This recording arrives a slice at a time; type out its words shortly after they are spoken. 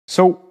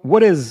So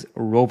what is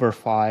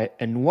Roverfy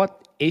and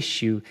what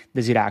issue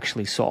does it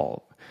actually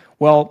solve?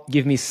 Well,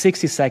 give me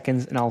 60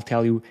 seconds and I'll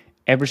tell you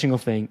every single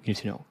thing you need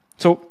to know.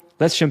 So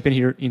let's jump in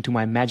here into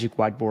my magic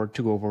whiteboard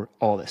to go over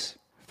all this.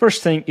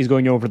 First thing is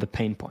going over the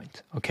pain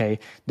point, okay?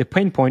 The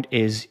pain point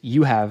is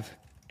you have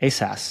a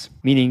SaaS,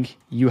 meaning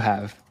you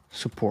have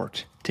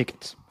support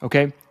tickets,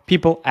 okay?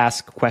 People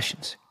ask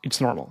questions.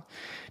 It's normal.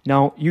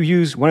 Now, you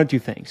use one of two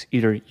things,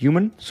 either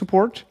human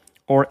support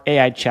or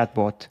AI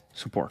chatbot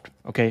support,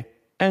 okay?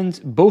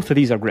 And both of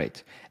these are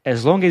great,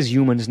 as long as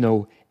humans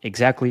know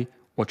exactly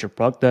what your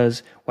product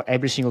does, what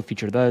every single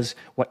feature does,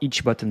 what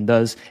each button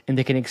does, and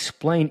they can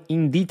explain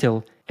in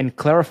detail and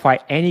clarify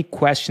any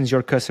questions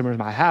your customers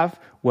might have,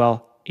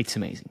 well, it's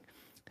amazing.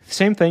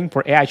 Same thing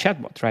for AI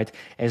chatbot, right?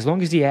 As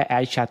long as the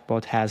AI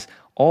chatbot has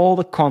all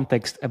the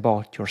context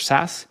about your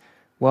SaaS,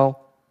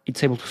 well,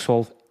 it's able to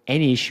solve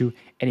any issue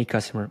any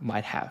customer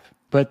might have.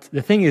 But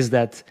the thing is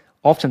that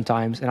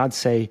oftentimes, and I'd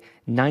say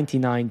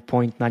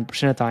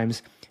 99.9% of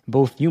times,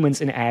 both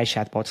humans and AI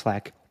chatbots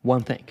lack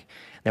one thing.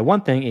 That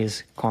one thing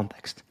is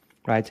context,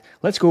 right?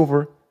 Let's go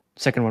over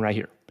the second one right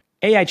here.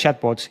 AI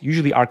chatbots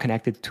usually are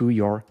connected to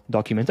your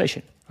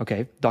documentation,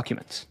 okay?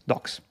 Documents,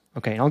 docs,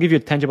 okay? And I'll give you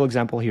a tangible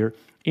example here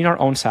in our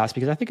own SaaS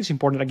because I think it's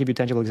important that I give you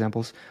tangible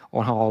examples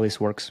on how all this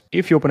works.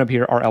 If you open up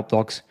here our help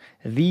docs,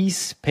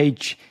 this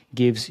page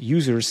gives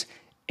users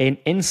an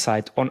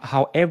insight on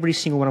how every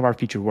single one of our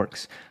features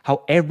works,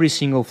 how every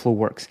single flow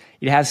works.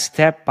 It has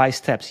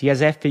step-by-steps. He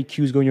has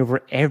FAQs going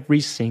over every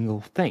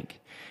single thing.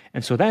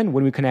 And so then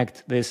when we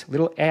connect this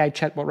little AI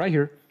chatbot right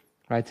here,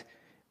 right,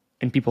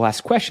 and people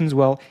ask questions,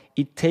 well,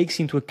 it takes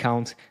into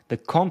account the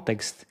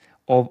context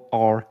of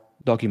our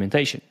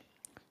documentation.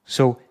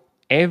 So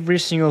every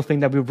single thing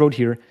that we wrote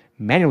here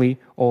manually,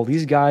 all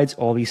these guides,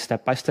 all these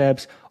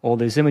step-by-steps, all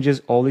these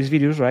images, all these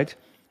videos, right,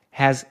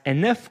 has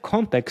enough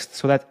context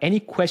so that any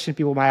question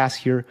people might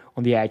ask here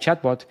on the AI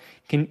chatbot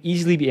can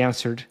easily be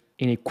answered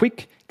in a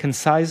quick,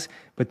 concise,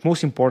 but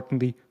most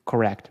importantly,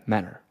 correct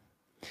manner.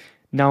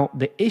 Now,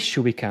 the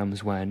issue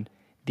becomes when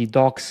the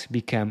docs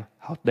become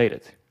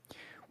outdated.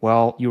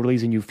 Well, you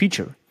release a new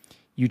feature,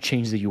 you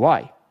change the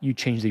UI, you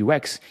change the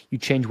UX, you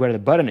change where the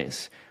button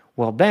is.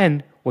 Well,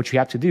 then what you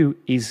have to do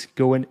is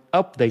go and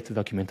update the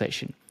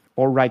documentation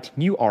or write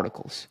new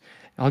articles.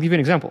 I'll give you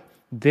an example.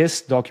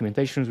 This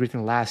documentation was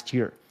written last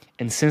year.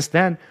 And since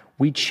then,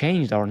 we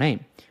changed our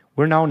name.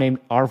 We're now named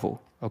Arvo,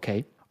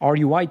 okay? Our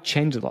UI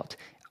changed a lot.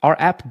 Our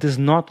app does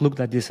not look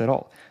like this at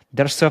all.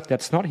 There's stuff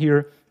that's not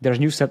here. There's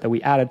new stuff that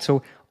we added.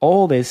 So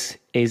all this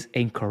is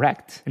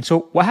incorrect. And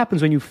so what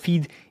happens when you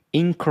feed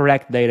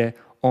incorrect data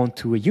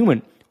onto a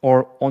human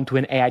or onto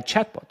an AI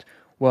chatbot?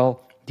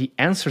 Well, the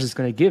answers it's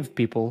going to give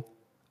people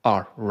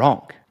are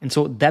wrong. And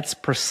so that's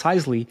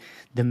precisely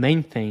the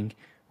main thing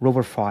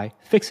Roverfy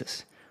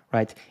fixes,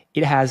 right?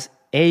 It has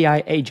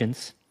AI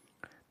agents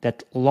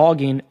that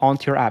log in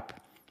onto your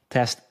app,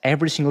 test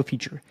every single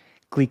feature,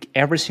 click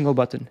every single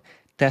button,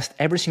 test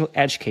every single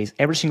edge case,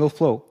 every single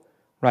flow,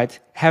 right?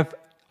 Have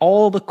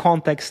all the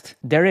context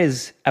there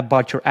is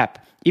about your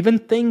app, even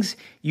things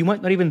you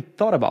might not even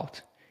thought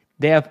about.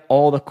 They have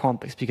all the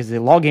context because they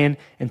log in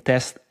and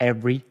test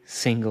every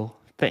single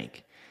thing.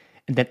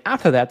 And then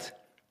after that,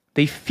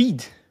 they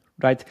feed,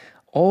 right,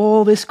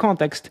 all this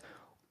context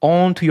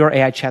onto your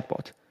AI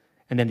chatbot.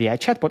 And then the AI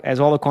chatbot has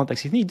all the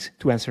context it needs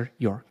to answer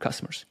your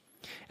customers.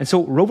 And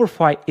so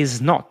Roverfy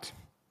is not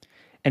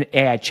an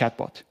AI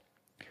chatbot.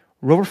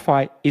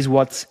 Roverfy is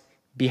what's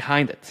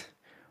behind it.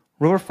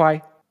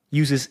 Roverfy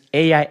uses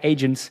AI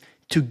agents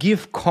to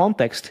give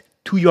context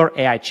to your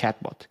AI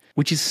chatbot,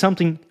 which is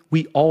something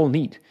we all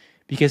need.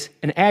 Because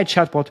an AI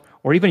chatbot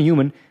or even a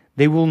human,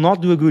 they will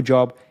not do a good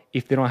job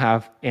if they don't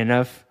have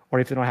enough or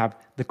if they don't have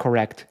the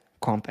correct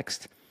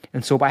context.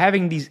 And so by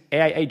having these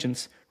AI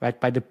agents, right,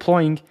 by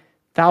deploying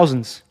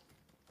thousands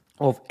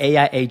of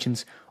AI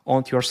agents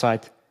onto your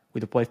site,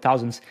 we deploy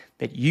thousands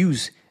that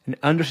use and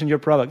understand your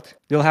product,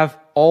 they'll have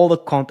all the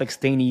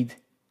context they need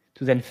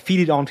to then feed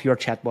it onto your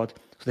chatbot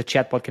so the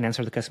chatbot can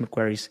answer the customer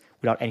queries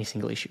without any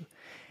single issue.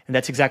 And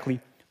that's exactly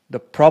the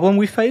problem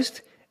we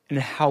faced and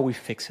how we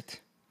fix it.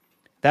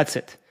 That's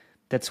it.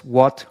 That's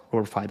what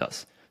Roverfy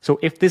does. So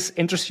if this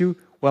interests you,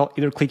 well,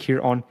 either click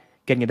here on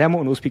getting a demo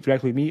and we'll speak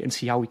directly with me and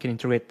see how we can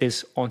integrate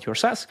this onto your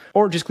SaaS,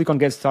 or just click on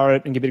get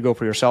started and give it a go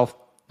for yourself.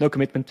 No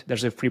commitment.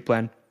 There's a free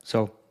plan.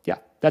 So yeah,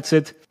 that's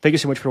it. Thank you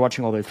so much for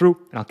watching all the way through,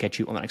 and I'll catch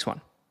you on the next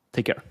one.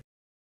 Take care.